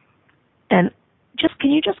pregnancy. And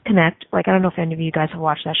can you just connect, I don't know if any of you guys have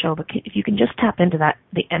watched that show, but if you can just tap into that,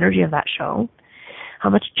 the energy of that show, how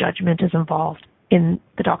much judgment is involved in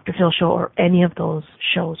the Dr. Phil show or any of those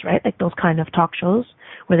shows, right? Like those kind of talk shows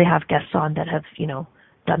where they have guests on that have,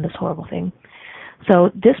 done this horrible thing. So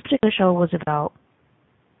this particular show was about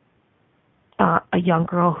a young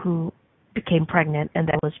girl who became pregnant and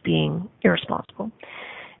then was being irresponsible.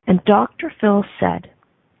 And Dr. Phil said,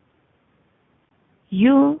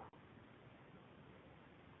 you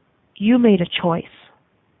made a choice.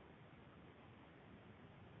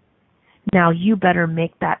 Now you better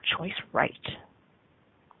make that choice right.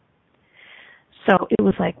 So it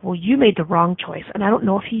was like, well, you made the wrong choice. And I don't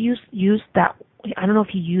know if he used that. I don't know if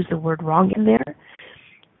he used the word wrong in there,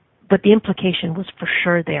 but the implication was for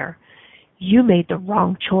sure there. You made the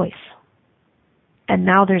wrong choice. And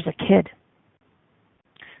now there's a kid.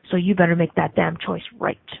 So you better make that damn choice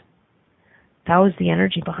right. That was the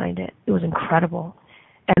energy behind it. It was incredible.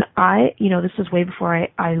 And this was way before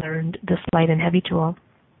I learned this light and heavy tool.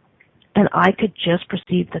 And I could just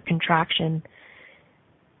perceive the contraction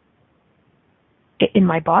in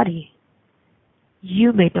my body.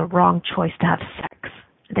 You made the wrong choice to have sex.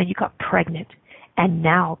 And then you got pregnant. And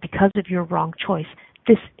now, because of your wrong choice,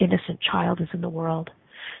 this innocent child is in the world.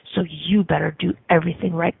 So you better do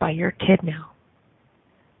everything right by your kid now.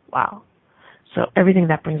 Wow. So everything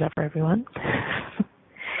that brings up for everyone.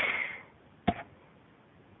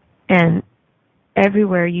 And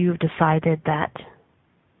everywhere you've decided that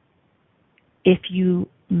if you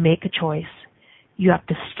make a choice, you have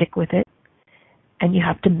to stick with it and you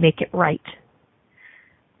have to make it right.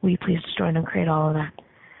 Will you please destroy and uncreate all of that?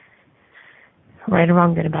 Right and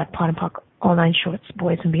wrong, good and bad, pot and pock, all nine shorts,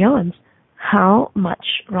 boys and beyonds. How much,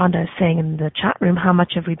 Rhonda is saying in the chat room, how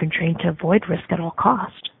much have we been trained to avoid risk at all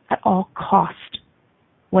cost? At all cost.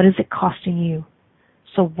 What is it costing you?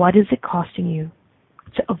 So what is it costing you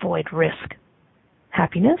to avoid risk?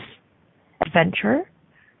 Happiness, adventure,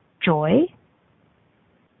 joy,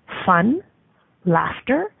 fun,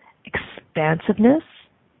 laughter, expansiveness,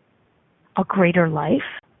 a greater life.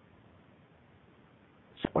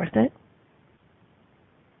 Is it worth it?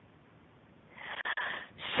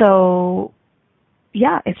 So,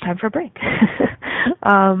 yeah, it's time for a break.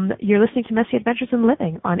 You're listening to Messy Adventures in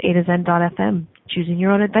Living on A to Zen.fm, choosing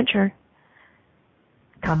your own adventure.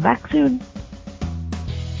 Come back soon.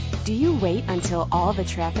 Do you wait until all the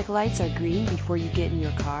traffic lights are green before you get in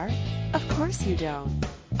your car? Of course you don't.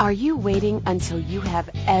 Are you waiting until you have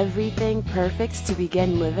everything perfect to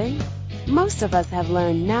begin living? Most of us have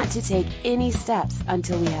learned not to take any steps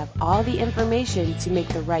until we have all the information to make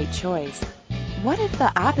the right choice. What if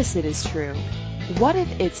the opposite is true? What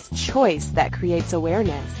if it's choice that creates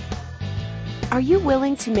awareness? Are you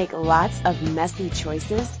willing to make lots of messy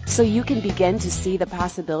choices so you can begin to see the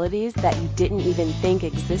possibilities that you didn't even think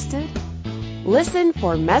existed? Listen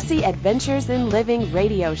for Messy Adventures in Living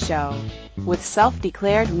radio show with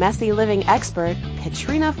self-declared messy living expert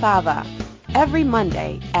Katrina Fava every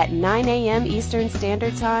Monday at 9 a.m. Eastern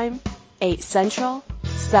Standard Time, 8 Central,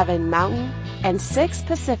 7 Mountain, and 6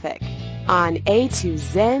 Pacific on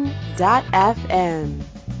A2Zen.fm.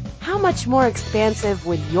 How much more expansive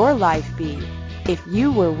would your life be if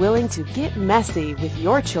you were willing to get messy with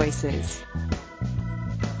your choices?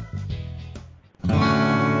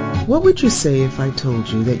 What would you say if I told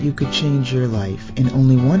you that you could change your life in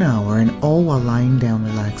only 1 hour and all while lying down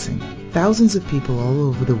relaxing? Thousands of people all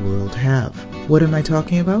over the world have. What am I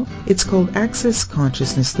talking about? It's called Access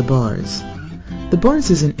Consciousness, the bars. The bars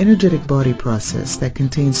is an energetic body process that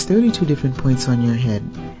contains 32 different points on your head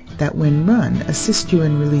that when run assist you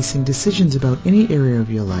in releasing decisions about any area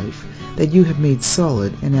of your life that you have made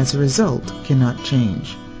solid and as a result cannot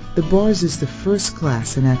change. The Bars is the first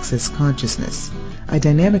class in Access Consciousness, a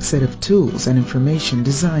dynamic set of tools and information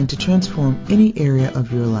designed to transform any area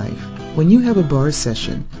of your life. When you have a Bars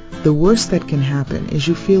session, the worst that can happen is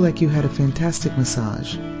you feel like you had a fantastic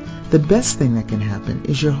massage. The best thing that can happen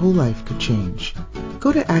is your whole life could change.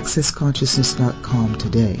 Go to accessconsciousness.com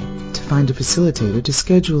today to find a facilitator to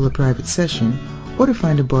schedule a private session or to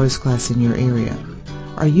find a Bars class in your area.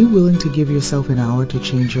 Are you willing to give yourself an hour to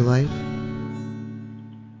change your life?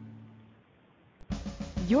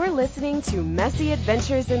 You're listening to Messy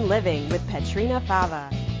Adventures in Living with Petrina Fava.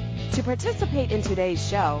 To participate in today's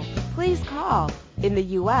show, please call in the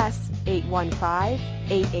U.S.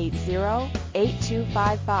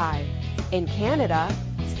 815-880-8255. In Canada,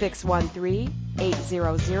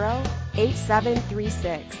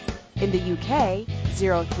 613-800-8736. In the UK,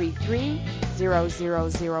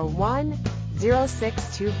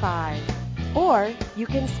 033-0001-0625. Or you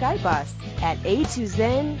can Skype us at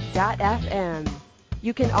a2zen.fm.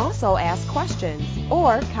 You can also ask questions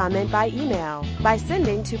or comment by email by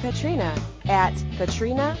sending to Petrina at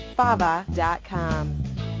petrinafava.com.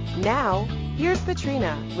 Now, here's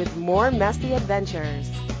Petrina with more Messy Adventures.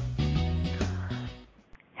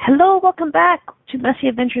 Hello, welcome back to Messy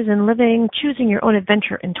Adventures in Living, Choosing Your Own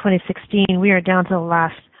Adventure in 2016. We are down to the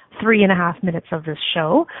last 3.5 minutes of this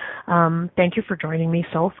show. Thank you for joining me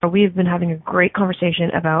so far. We've been having a great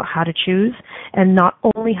conversation about how to choose, and not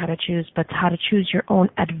only how to choose, but how to choose your own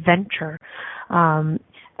adventure.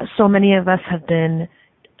 So many of us have been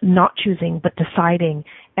not choosing, but deciding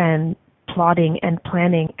and plotting and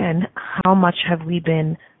planning, and how much have we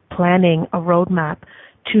been planning a roadmap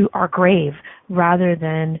to our grave rather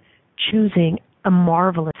than choosing a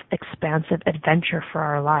marvelous, expansive adventure for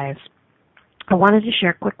our lives. I wanted to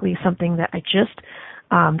share quickly something that I just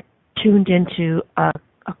tuned into a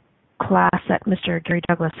class that Mr. Gary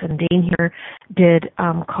Douglas and Dane here did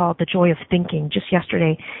called The Joy of Thinking just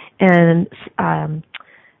yesterday. And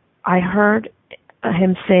I heard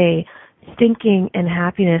him say, thinking and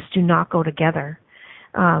happiness do not go together.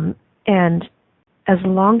 And as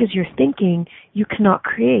long as you're thinking, you cannot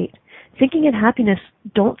create. Thinking and happiness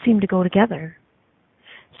don't seem to go together.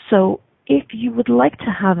 So if you would like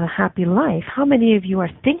to have a happy life, how many of you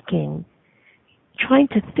are thinking, trying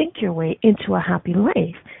to think your way into a happy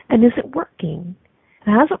life? And is it working?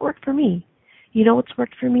 And has it worked for me? You know what's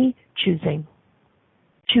worked for me? Choosing.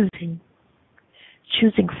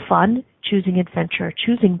 Choosing fun, choosing adventure,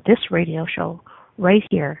 choosing this radio show right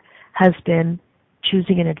here has been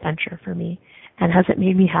choosing an adventure for me. And has it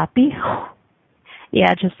made me happy?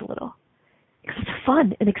 Yeah, just a little. Because it's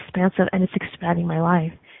fun and expansive, and it's expanding my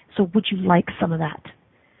life. So would you like some of that?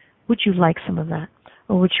 Would you like some of that?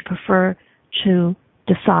 Or would you prefer to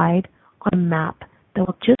decide on a map that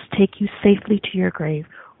will just take you safely to your grave?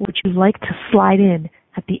 Or would you like to slide in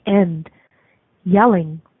at the end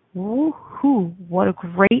yelling, woohoo, what a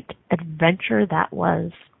great adventure that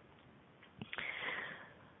was.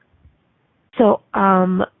 So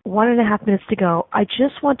 1.5 minutes to go. I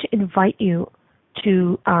just want to invite you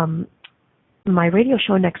to my radio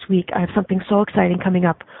show next week. I have something so exciting coming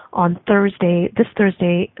up on this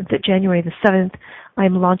Thursday, January the 7th.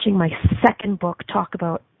 I'm launching my second book, Talk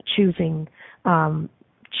About Choosing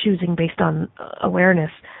based on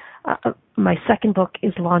awareness. My second book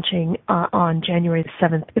is launching on January the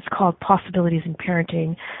 7th. It's called Possibilities in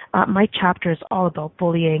Parenting. My chapter is all about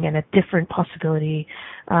bullying and a different possibility,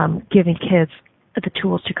 giving kids the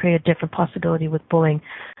tools to create a different possibility with bullying.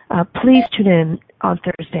 Please tune in on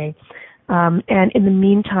Thursday. And in the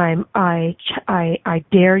meantime, I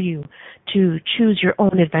dare you to choose your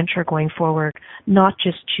own adventure going forward, not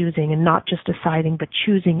just choosing and not just deciding, but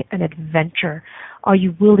choosing an adventure. Are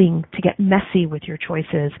you willing to get messy with your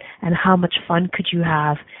choices? And how much fun could you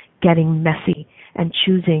have getting messy and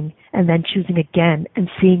choosing and then choosing again and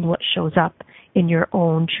seeing what shows up in your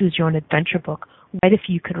own Choose Your Own Adventure book? What if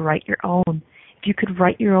you could write your own? If you could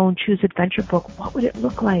write your own Choose Adventure book, what would it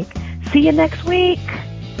look like? See you next week.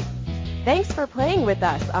 Thanks for playing with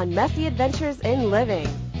us on Messy Adventures in Living.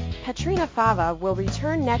 Petrina Fava will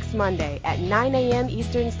return next Monday at 9 a.m.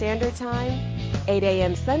 Eastern Standard Time, 8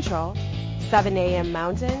 a.m. Central, 7 a.m.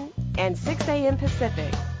 Mountain, and 6 a.m.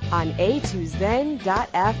 Pacific on a2zen.fm.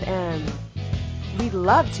 We'd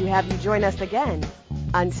love to have you join us again.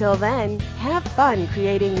 Until then, have fun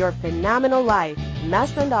creating your phenomenal life,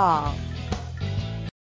 mess and all.